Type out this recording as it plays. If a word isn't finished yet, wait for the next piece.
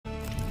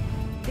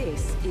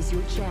This is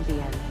your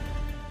champion.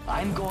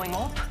 I'm going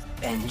up,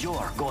 and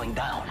you're going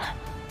down.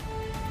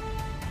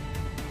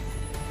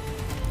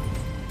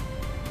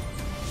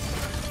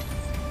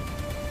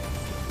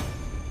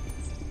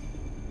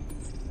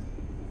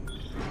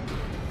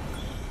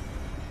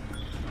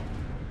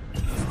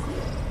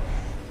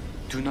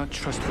 Do not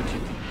trust what you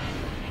think.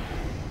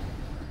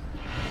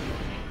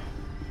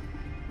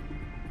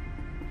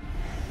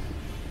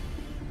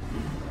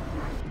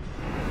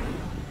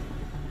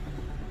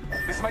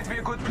 This might be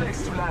a good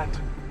place to land.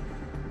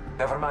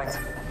 Never mind.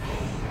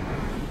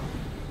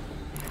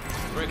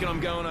 Reckon I'm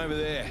going over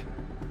there.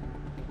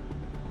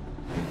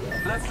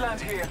 Let's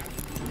land here.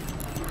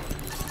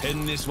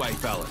 Heading this way,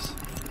 fellas.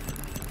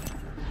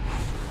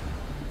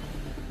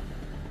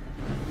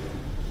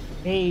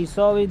 Hey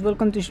Solid,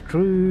 welcome to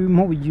stream.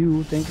 How are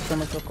you? Thank you so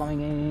much for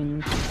coming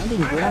in. I'm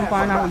doing good, I'm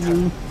fine. How are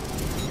you?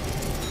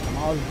 I'm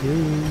all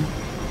good.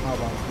 How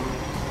about you?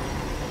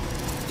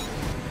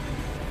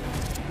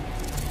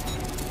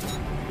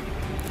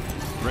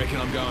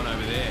 Reckon I'm going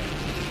over there.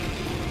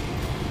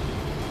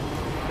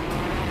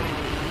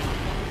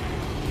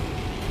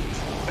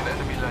 An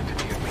enemy landed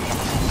near me.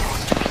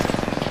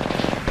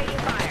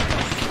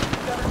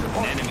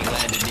 An enemy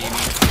landed near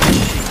me.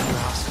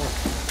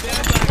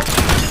 Stand back,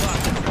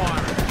 fucking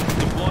fire.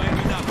 Deploying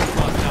me knuckle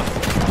cluster.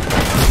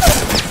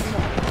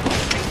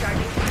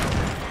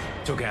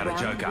 Took out a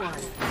joker.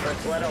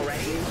 First blood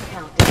already?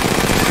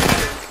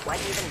 Why'd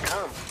you even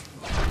come?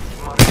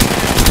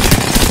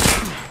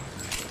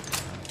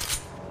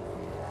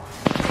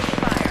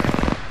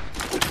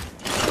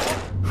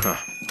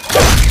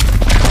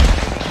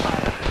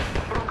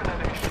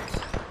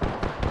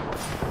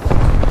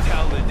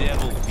 Tell the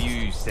devil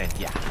Fuse sent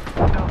ya.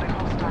 Down a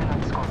hostile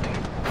and Scotty.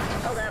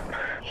 Hold up.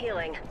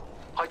 Healing.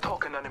 I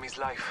took an enemy's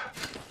life.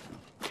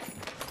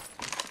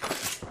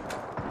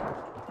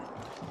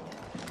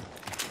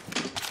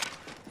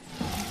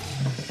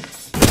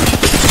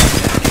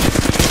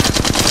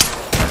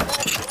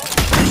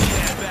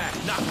 Stand back,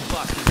 knuckle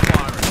busters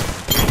firing.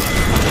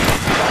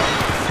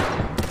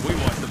 We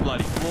wiped the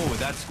bloody floor with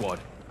that squad.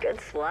 Good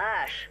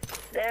splash.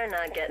 They're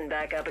not getting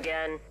back up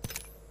again.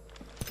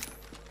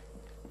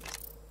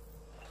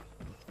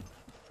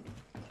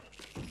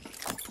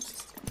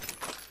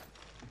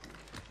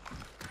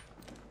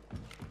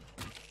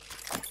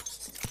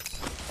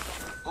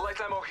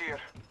 Light ammo here.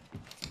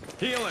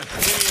 Healing.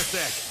 Give me a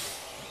sec.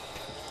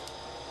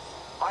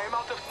 I am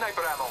out of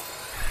sniper ammo.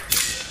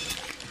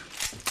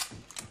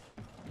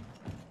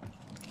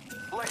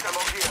 Light ammo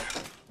here.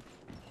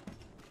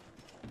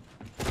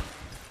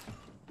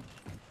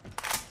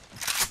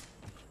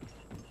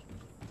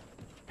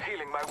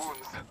 Healing my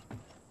wounds.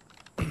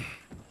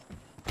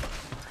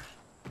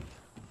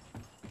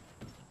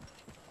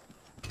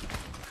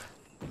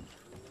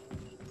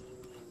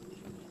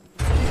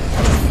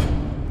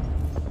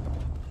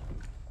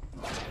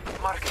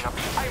 Marking up.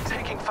 I am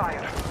taking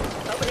fire.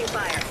 Opening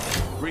fire.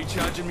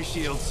 Recharging my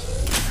shields.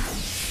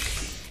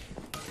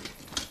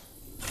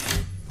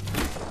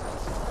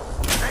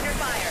 Under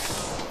fire.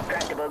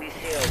 Cracked a bogey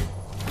shield.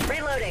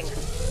 Reloading.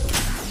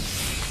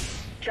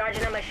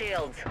 Charging on my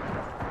shields.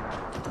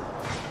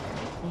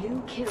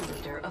 New kill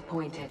leader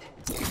appointed.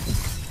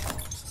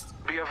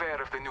 Be aware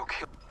of the new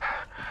kill.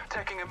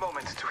 Taking a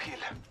moment to heal.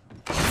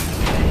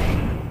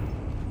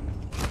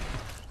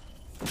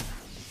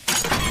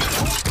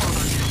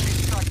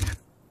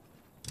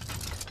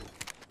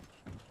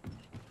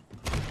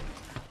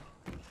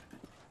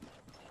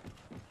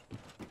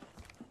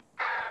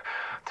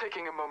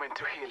 Taking a moment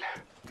to heal.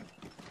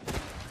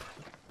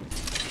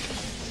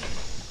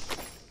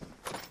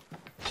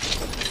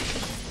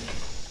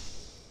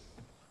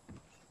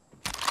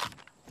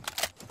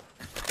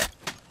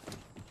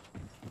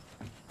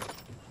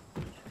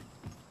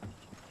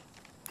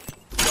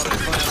 Got a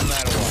clown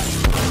ladder one.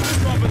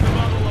 Dropping the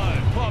mother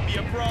load. Pop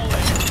your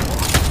prolin.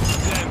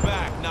 Stand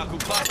back. Knuckle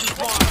cluster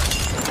fire.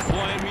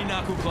 Deploying me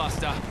knuckle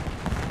cluster.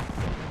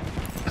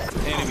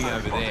 Enemy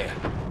over there.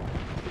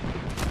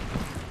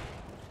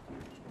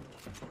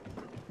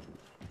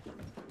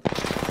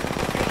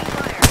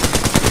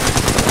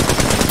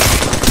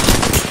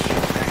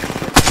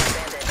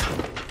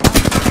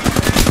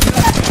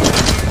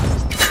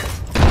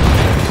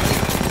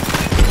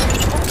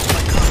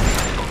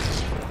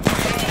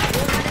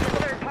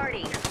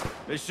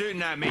 They're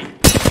shooting at me. Alert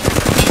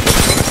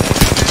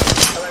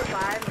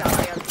 5,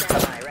 Dolly on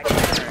standby. Ready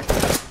for turn.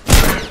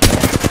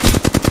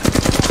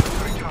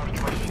 Recharge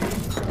my shield.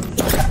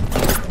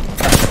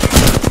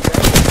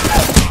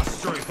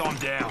 Truth, I'm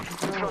down.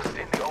 Trust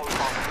in the old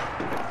man.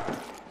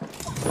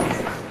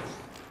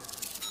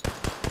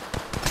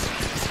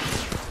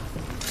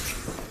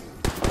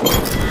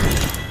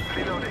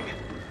 Reloading.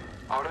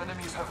 Our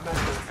enemies have met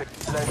their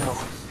fate. Let go.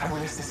 I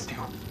will assist you.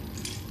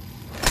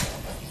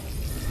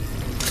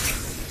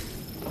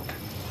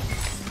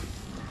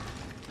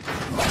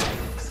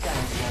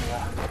 Scanning the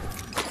area.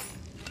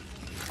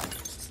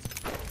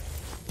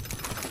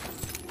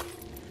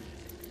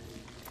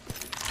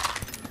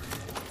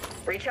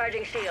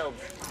 Recharging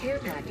shields. Care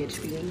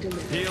package being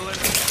delivered. Healing.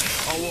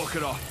 I'll walk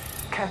it off.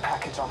 Care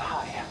package on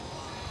high.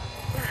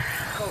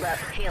 Hold up,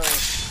 healing.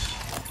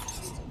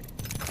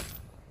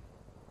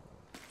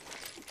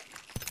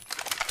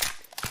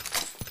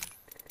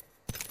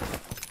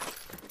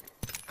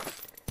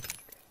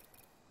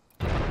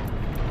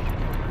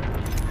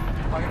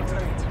 I am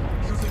trained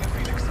using a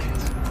Phoenix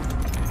kit.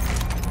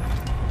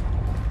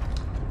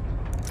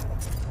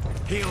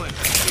 Healing.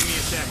 Give me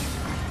a second.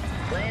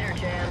 Later,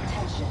 champ.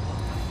 Attention.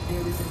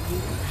 There is a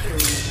new kill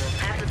leader.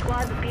 Half the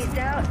squad's pieced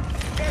out.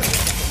 There's the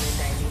second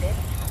I needed.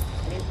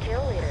 New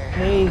kill leader.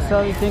 Hey,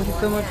 sorry, thank you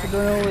so much for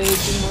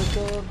donating,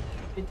 Marco.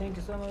 Hey, thank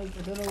you so much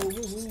for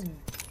donating.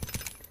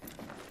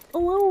 Oh,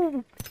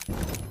 wow.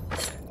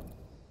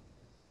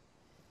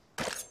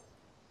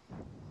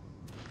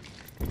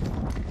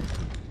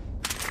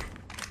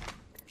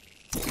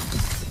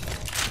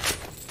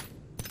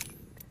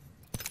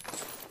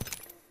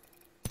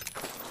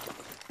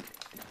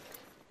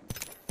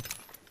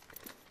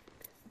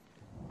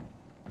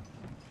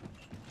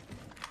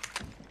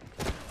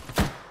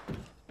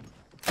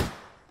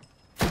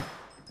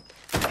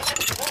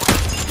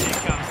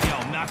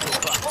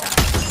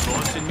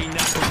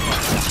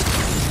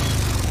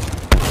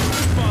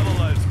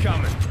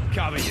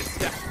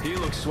 He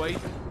looks sweet.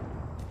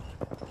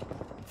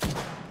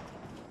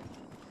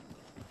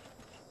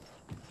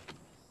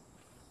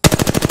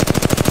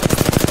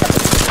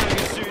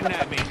 You're shooting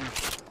at me.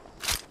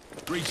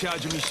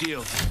 Recharging me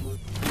shield.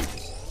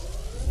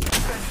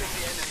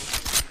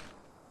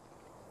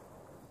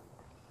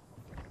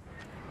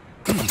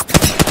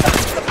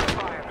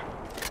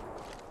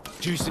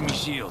 Juicing me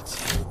shields.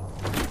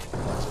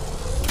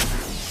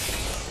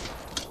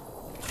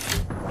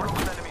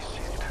 Broken enemy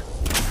shield.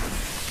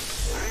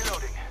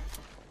 Reloading.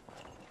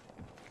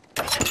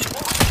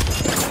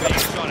 Being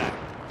shot at.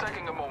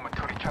 Taking a moment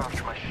to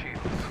recharge my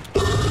shields.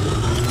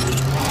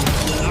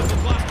 Knuckle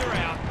cluster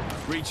out.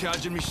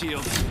 Recharging me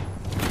shields.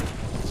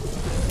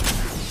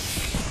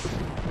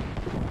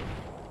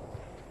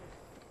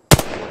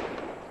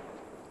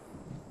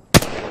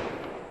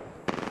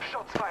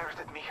 Shots fired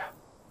at me.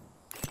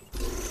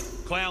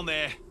 Clown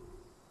there.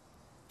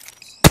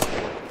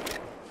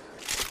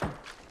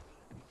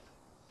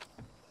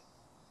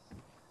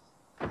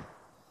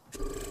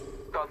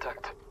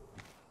 Contact.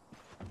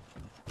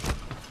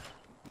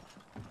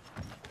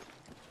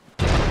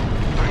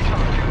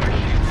 Recharging my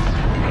shields.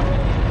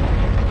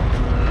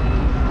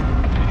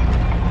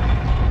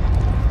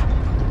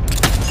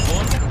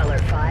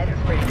 Alert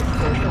 5, bridge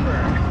exposure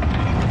burn.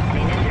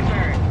 Main engine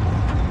burn.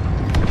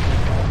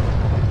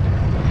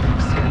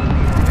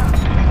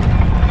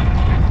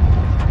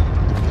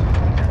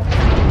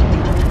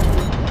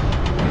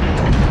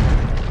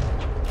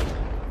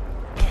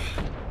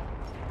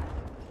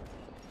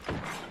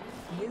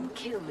 New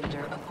kill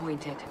leader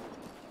appointed.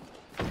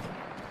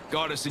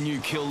 Got us a new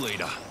kill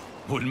leader.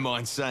 Wouldn't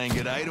mind saying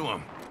good day to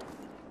him.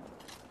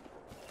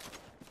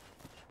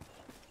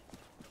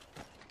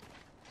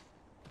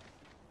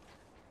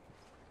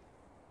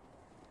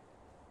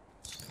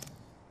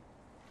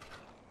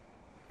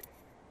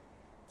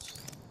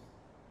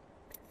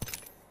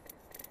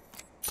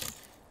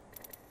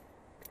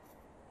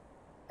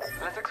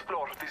 Let's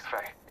explore this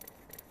way.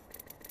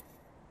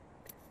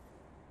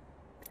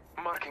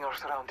 Marking our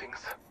surroundings.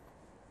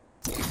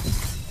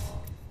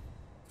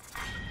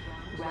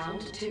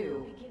 Round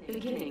 2.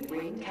 Beginning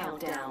ring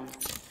countdown.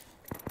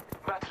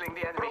 Battling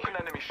the enemy. Broken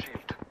enemy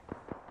shield.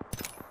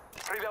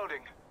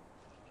 Reloading.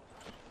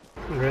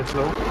 Red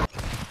low.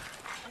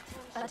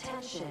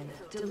 Attention.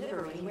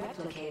 Delivering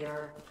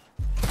replicator.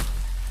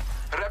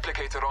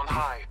 Replicator on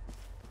high.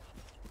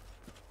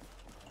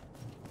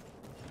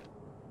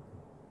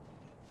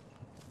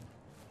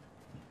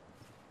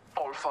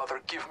 All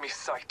Father, give me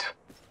sight.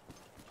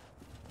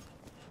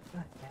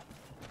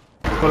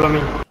 Follow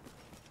me.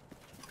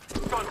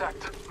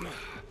 Contact.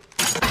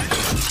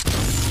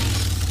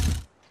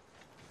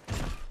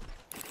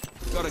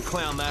 Gotta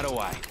clown that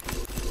away.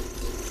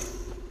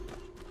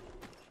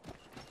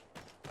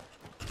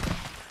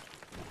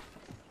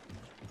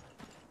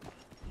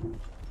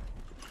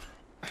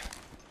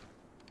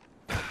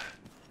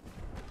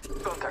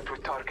 Contact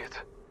with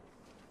target.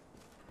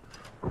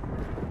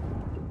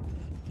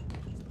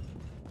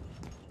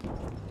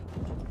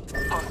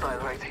 Hostile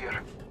right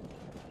here.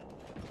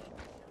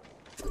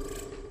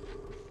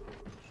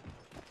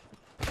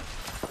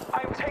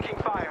 I'm taking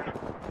fire.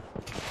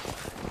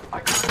 I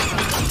got it.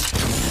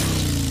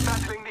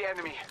 Battling the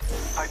enemy.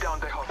 I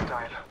downed a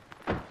hostile.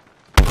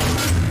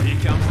 Here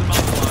comes the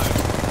muzzle.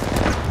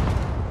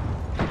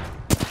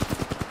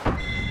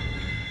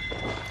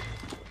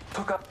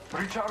 Took up.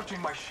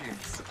 Recharging my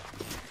shields.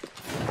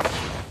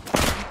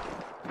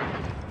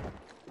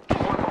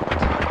 One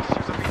moment. I must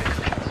use a Phoenix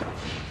kit.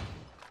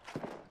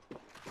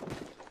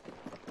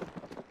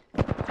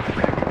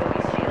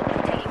 Bogey shield.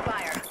 Taking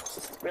fire.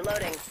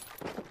 Reloading.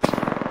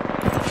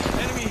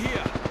 Enemy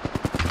here.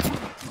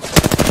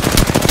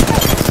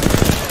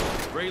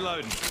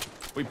 Reloading.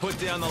 We put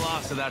down the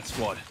last of that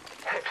squad.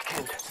 Head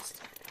killed.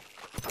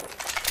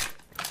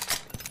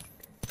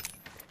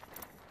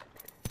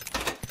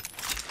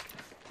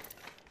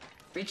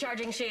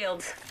 Recharging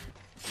shields.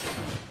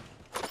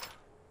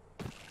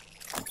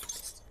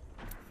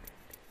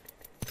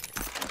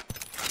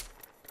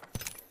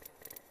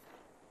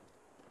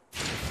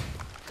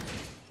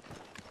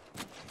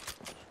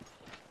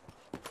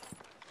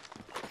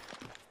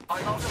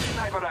 I'm out of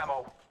sniper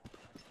ammo.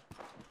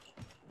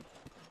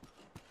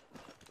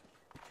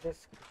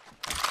 Yes.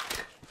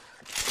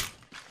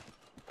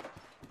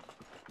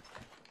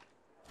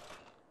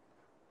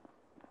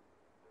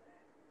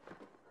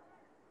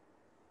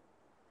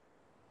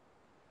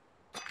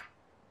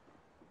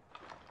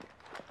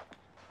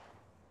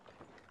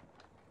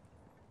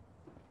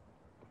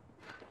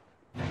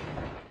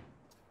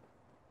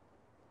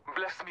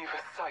 Bless me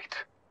with sight.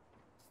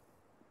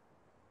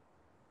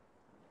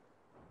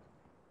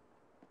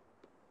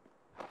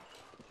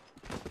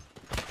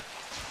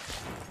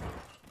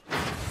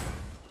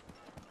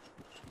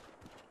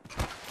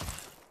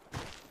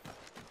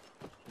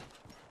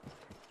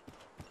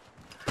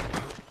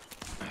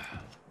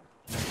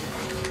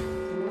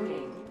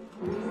 Warning.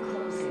 Ring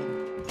closing.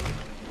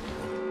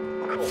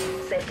 Cool.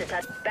 Safe to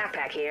touch.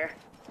 Backpack here.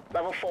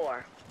 Level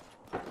 4.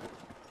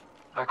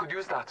 I could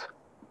use that.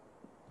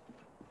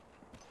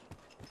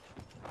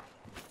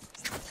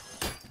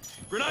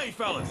 Grenade,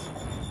 fellas!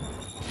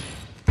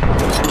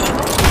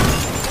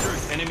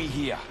 Enemy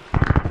here.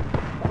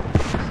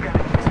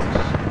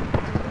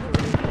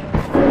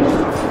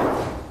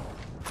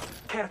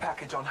 Care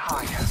package on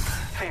high.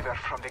 Favor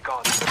from the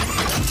gods.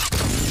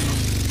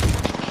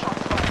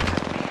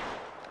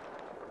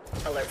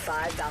 Alert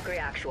 5, Valkyrie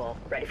actual.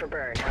 Ready for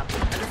burn.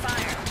 Under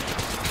fire.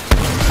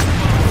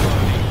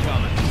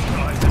 Incoming.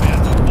 Guys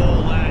about to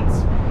fall, lads.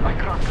 I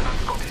cracked an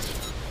Scottish.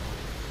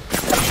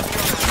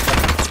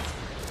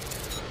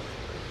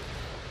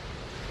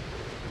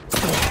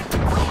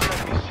 Broken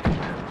enemy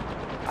shield.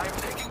 I am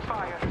taking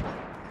fire.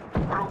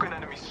 Broken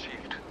enemy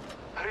shield.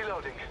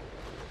 Reloading.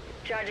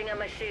 Charging on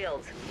my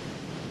shields.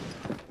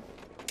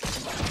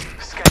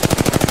 Scanning.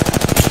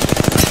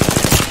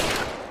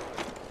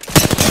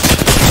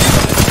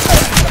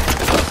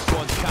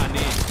 Squad's cutting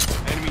in.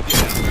 Enemy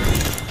down.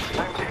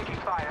 I'm taking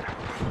fire.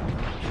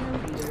 Kill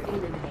leader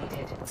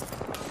eliminated.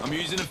 I'm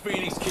using a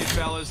Phoenix kit,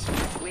 fellas.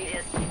 We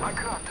just... I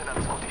cracked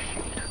an Scottish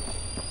shield.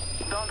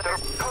 Down there.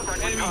 Contact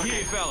with Enemy target.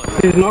 here, fellas.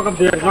 He's knock up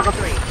there. Knock up.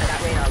 3. I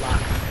got radar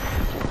lock.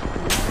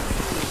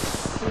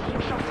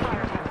 Shot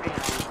fire down.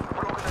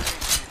 Broken enemy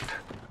shield.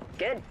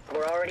 Good.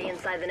 We're already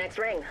inside the next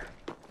ring.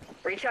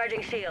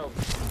 Recharging shields.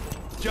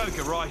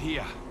 Joker right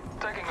here.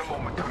 Taking a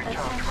moment to recharge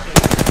my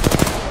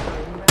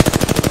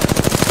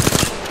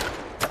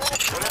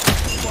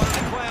Spotted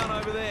a clown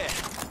over there.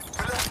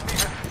 Bless me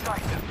with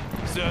sight.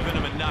 Serving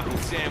him a knuckle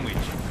sandwich.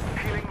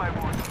 Healing my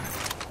wounds.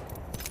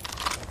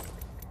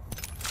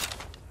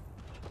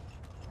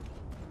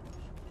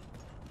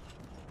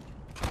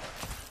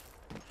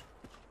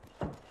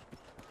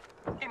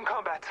 In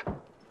combat.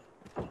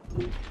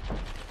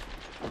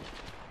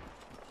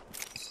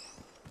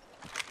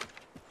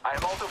 I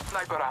am out of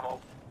sniper ammo.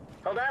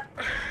 Hold up.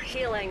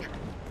 Healing.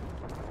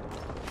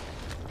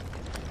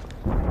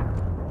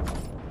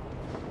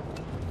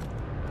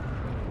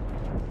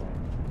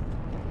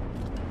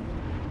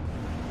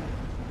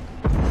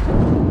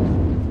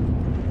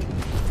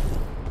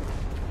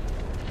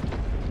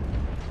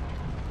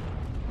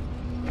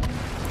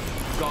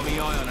 Got me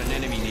eye on an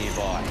enemy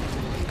nearby.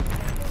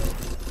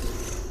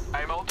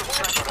 I am out of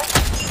sniper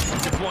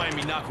ammo. Deploying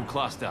me knuckle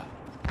cluster.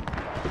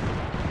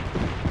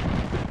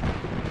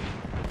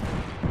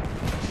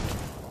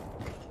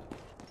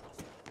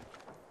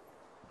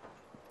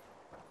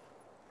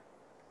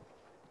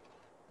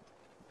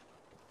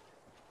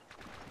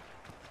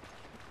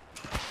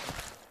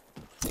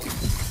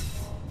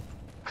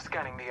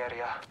 Scanning the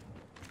area.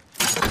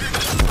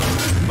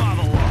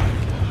 Motherlode.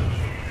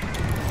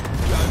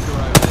 Joker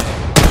over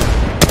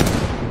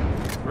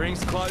there.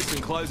 Ring's close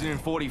and closing in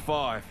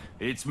 45.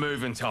 It's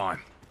moving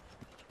time.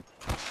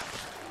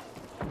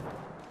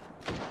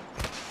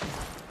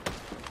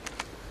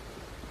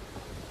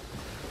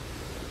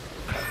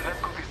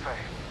 Let's go this way.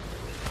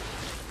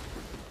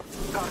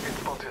 Target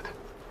spotted.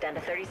 Down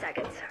to 30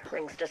 seconds.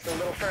 Ring's just a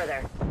little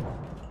further.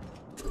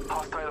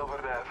 Hostile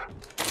over there.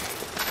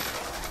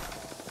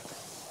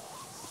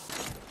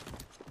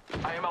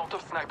 I am out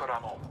of sniper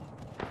ammo.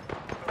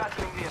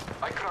 Battling the...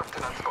 I cracked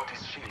an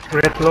Scottish shield.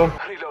 Red low.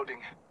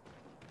 Reloading.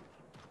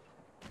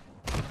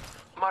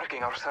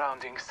 Marking our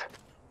surroundings.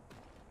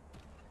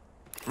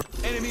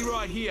 Enemy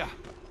right here.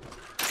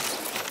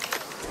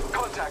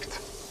 Contact.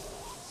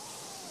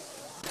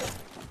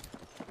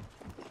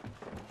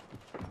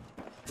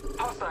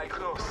 Hostile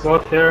close.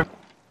 Both here.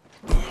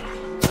 Ring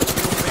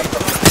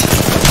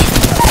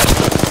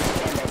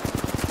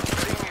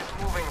is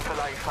moving to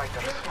live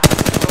fighters.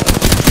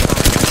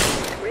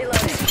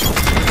 Reloading.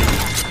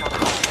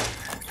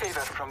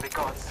 Favor from the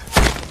gods.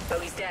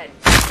 Bogey's dead.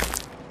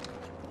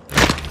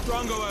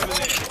 Drongo over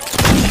there.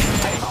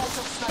 I am out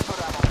of sniper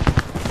ammo.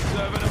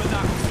 Serving him a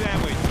knuckle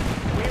sandwich.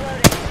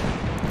 Reloading.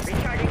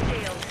 Recharging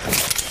shields.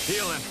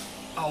 Healing.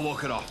 I'll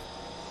walk it off.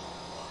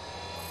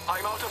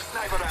 I'm out of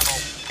sniper ammo.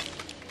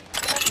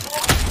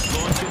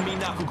 Launching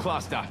knuckle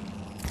cluster.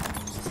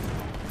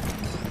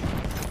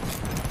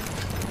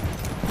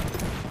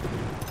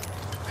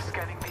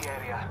 Scanning the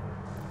area.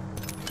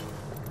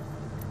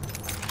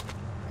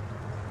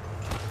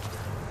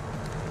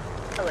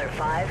 Alert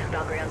 5,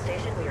 Valkyrie on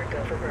station. We are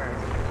go for burn.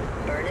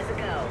 Burn is a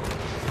go.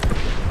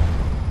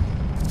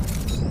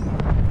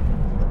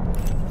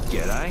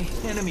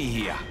 G'day, enemy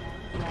here.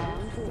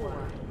 Round 4.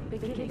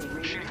 Beginning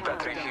ring Shield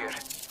battery countdown. here.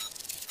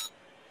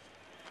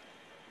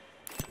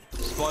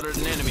 Spotted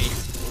an enemy.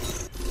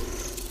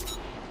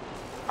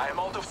 I am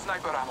out of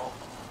sniper ammo.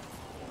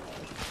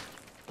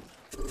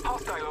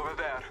 Hostile over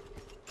there.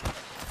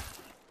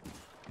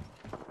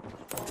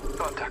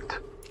 Contact.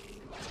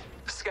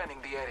 Scanning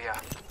the area.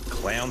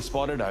 Clown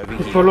spotted over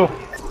here. Follow.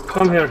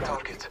 Come here.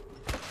 Target.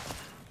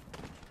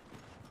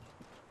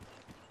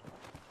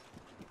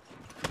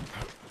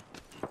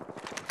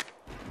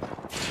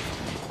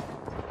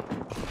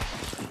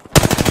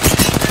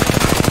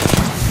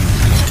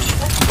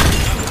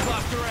 Knuckle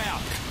cluster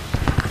out.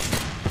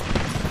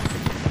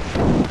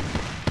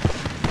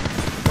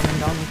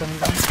 Coming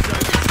down.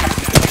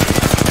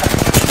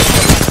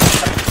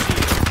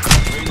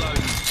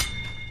 Reloading.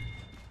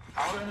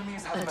 Our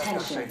enemies have left the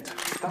Attention.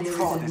 state. That There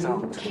fraud is is a new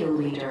out. kill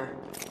leader.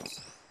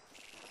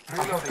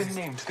 I have been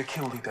named the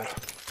kill leader.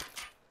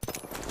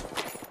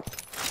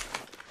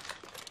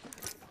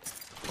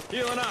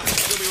 Healing up.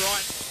 You'll be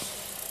right.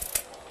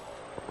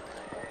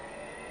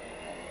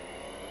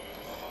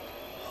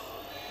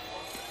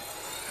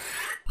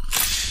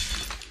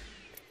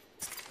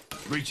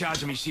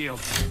 Recharging my shield.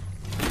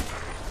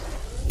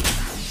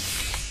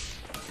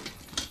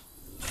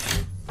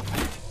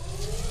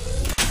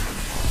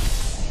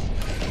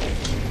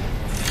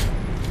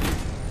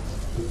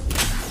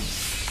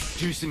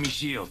 Juicing me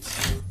shields.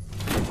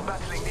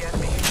 Battling the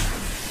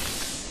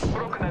enemy.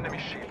 Broken enemy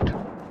shield.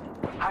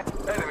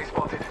 Enemy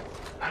spotted.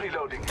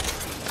 Reloading.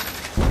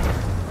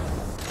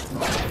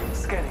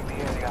 Scanning the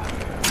area.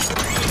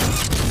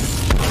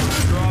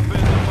 Drop in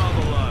the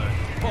mother load.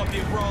 Pop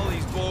your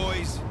rollies,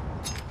 boys.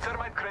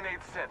 Thermite grenade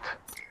sent.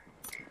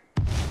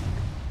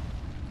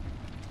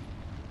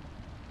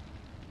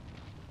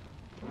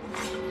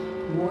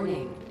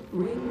 Warning.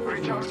 Ring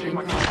movement Recharging in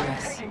my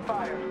progress. taking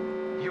fire.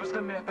 Use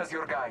the map as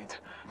your guide.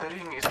 The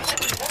ring is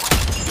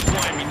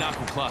Deploying me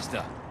knuckle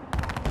cluster.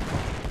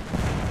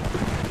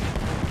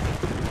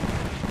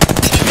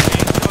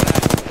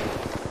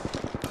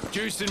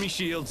 Juicing me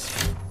shields.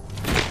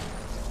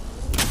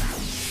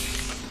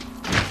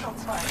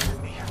 shots fired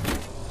at me.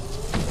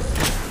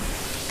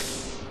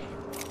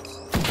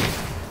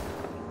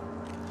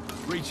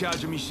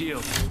 Recharging me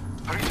shield.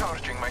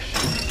 Recharging my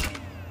shield.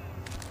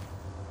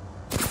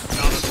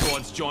 Another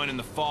squad's joining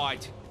the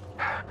fight.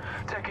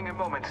 Taking a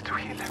moment to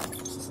heal.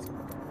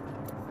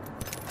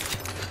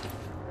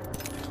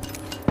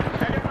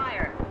 Under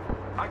fire.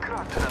 I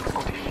cracked an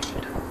Scottish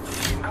shield.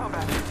 In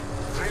combat.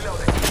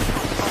 Reloading.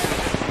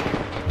 Fire.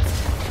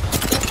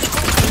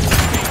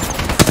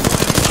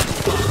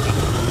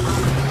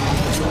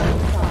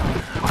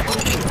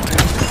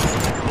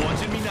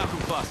 Launching me knuckle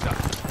cluster.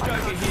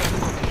 Joker here.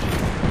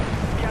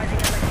 Charging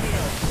on my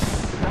shield.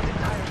 That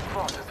entire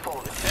squad has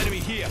fallen. Enemy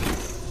here.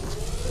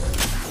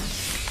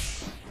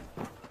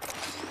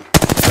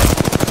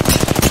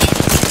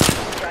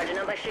 Charging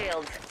on my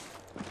shields.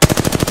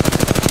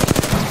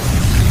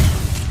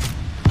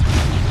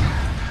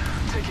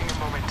 Taking a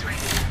moment to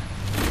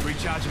heal.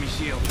 Recharging me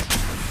shield.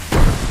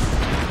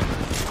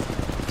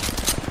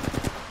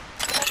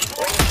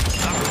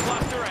 Knuckle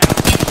cluster out.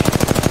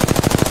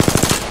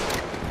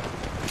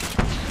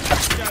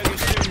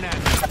 Joker's shooting at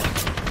me.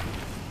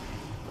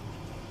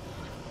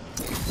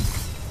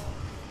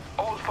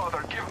 All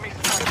Father, give me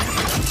sight.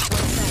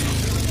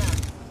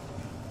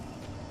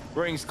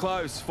 Ring's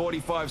close.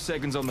 45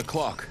 seconds on the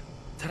clock.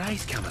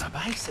 Today's coming up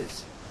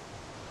aces.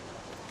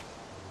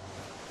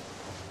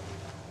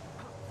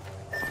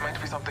 Might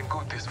be something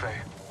good this way.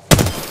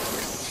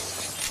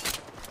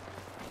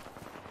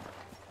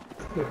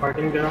 They're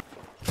fighting there.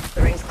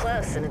 The ring's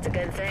close, and it's a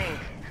good thing.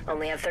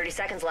 Only have 30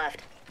 seconds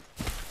left.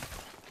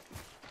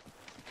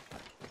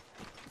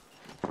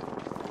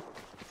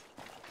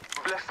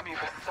 Bless me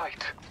with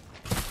sight.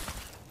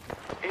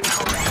 In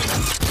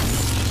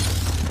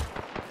combat.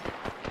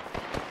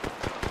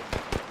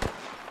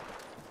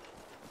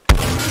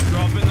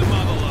 Drop in the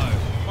mother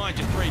load. Mind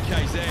your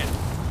 3KZ.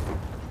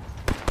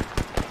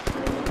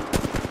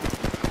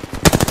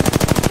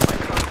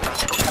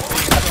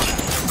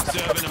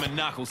 Serving him a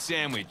knuckle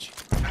sandwich.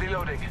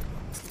 Reloading.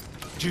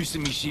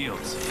 Juicing me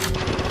shields.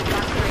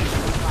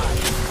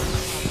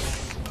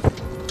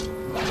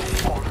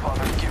 All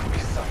Father, give me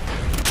sight.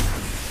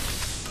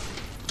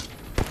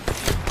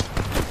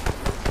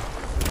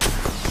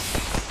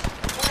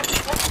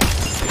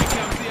 Here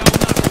comes the old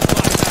knuckle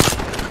cluster.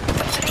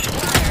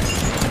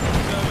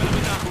 Serving him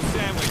a knuckle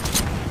sandwich.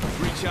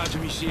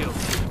 Recharging me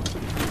shields.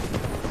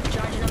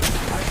 Charging on my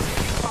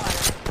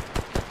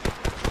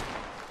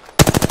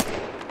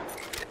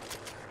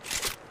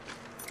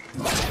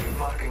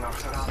Marking our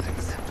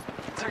surroundings.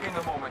 Taking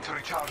a moment to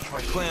recharge my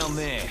shield. Clown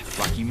there.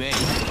 Lucky me.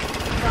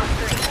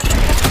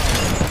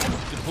 shield.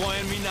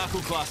 Deploying me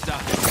knuckle cluster.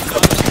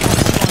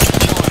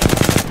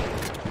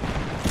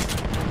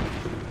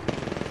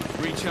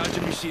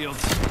 Recharging my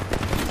shields.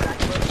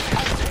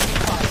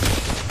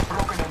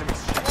 Broken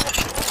enemies.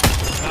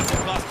 Knuckle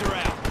cluster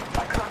out.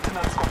 I cracked an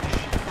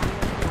Scottish.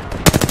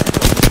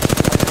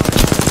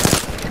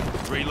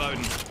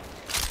 Reloading.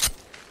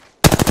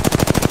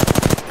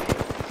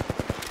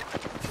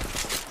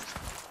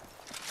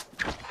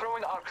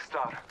 Throwing arc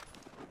star.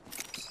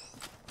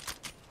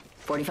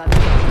 45.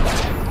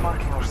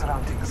 Marking our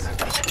surroundings.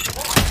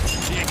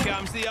 Here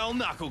comes the old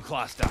knuckle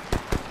cluster.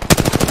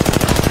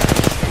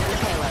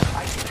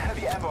 I need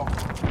heavy ammo.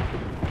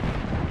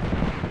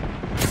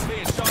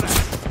 Being shot at.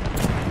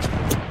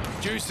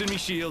 Juicing me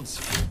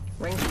shields.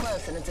 Ring's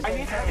close and it's a I big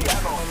need turn. heavy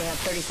ammo. Only have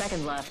 30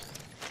 seconds left.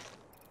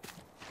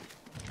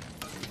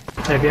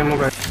 Heavy ammo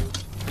guy.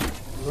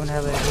 Don't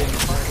have any.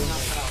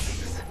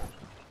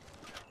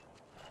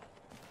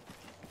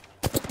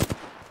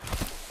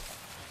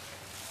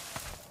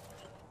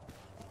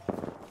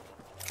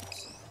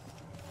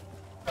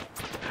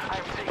 I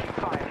am taking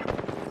fire.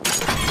 10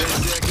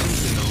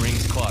 seconds and the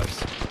ring's close.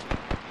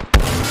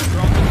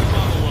 Dropping the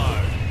bubble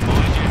load.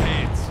 Mind your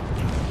heads.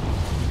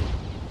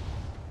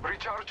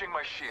 Recharging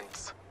my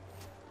shields.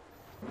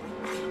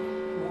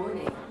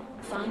 Warning.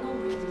 Final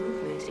ring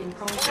movement in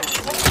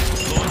progress.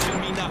 Launching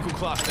me knuckle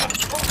cluster.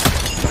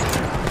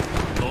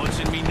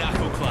 Launching me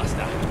knuckle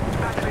cluster.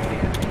 Battling the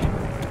enemy.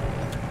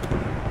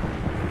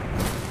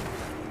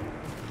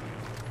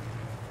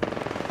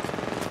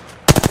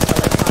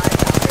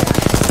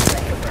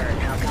 Ready for burn.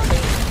 How copy?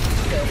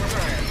 Go for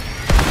burn.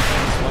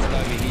 What's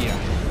over here?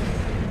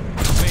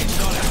 Being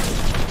shot at.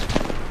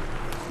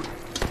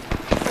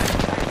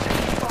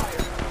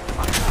 Fire.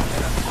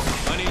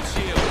 I need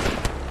shields.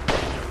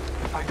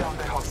 I downed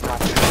the hostile.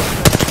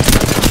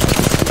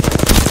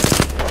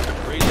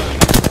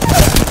 Reloading.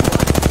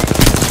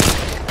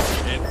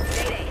 Yep.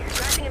 Mayday.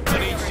 Crashing and I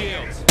burning need over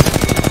here. shields.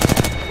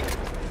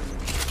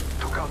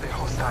 Took out the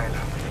hostile.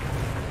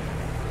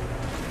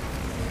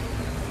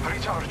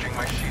 Recharging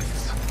my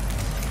shields.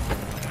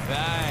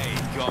 Hey,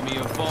 got me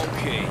a vault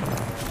key.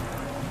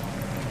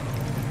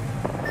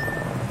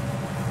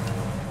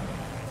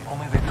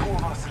 Only the two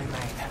of us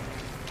remain.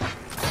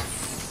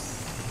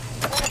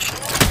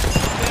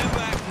 Stand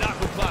back,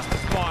 knuckle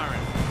cluster's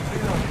firing.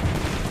 Reloading.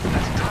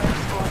 As time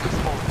squad this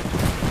morning.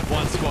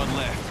 One squad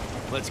left.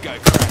 Let's go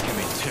crack him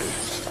in two.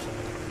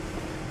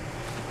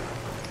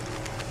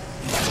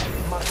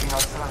 Marking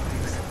our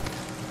surroundings.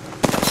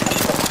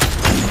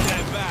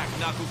 Stand back,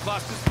 knuckle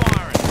cluster's firing.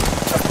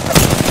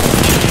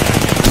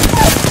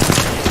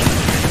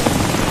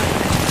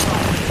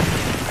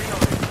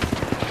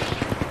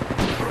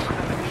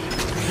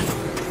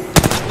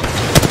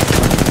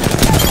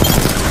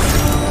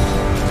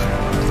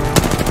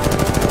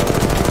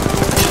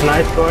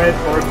 Nice boys,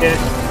 4K.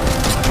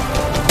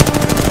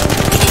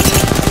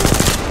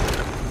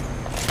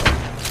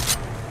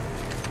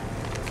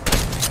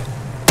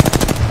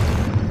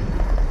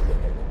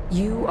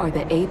 You are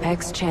the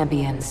Apex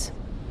champions.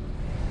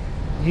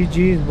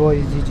 GG's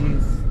boys,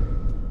 GG's.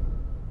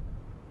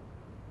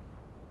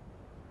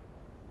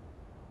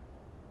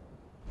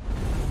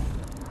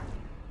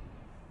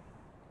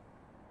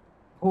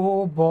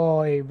 Oh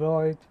boy, bro,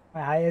 it's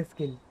my highest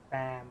skill.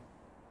 Bam.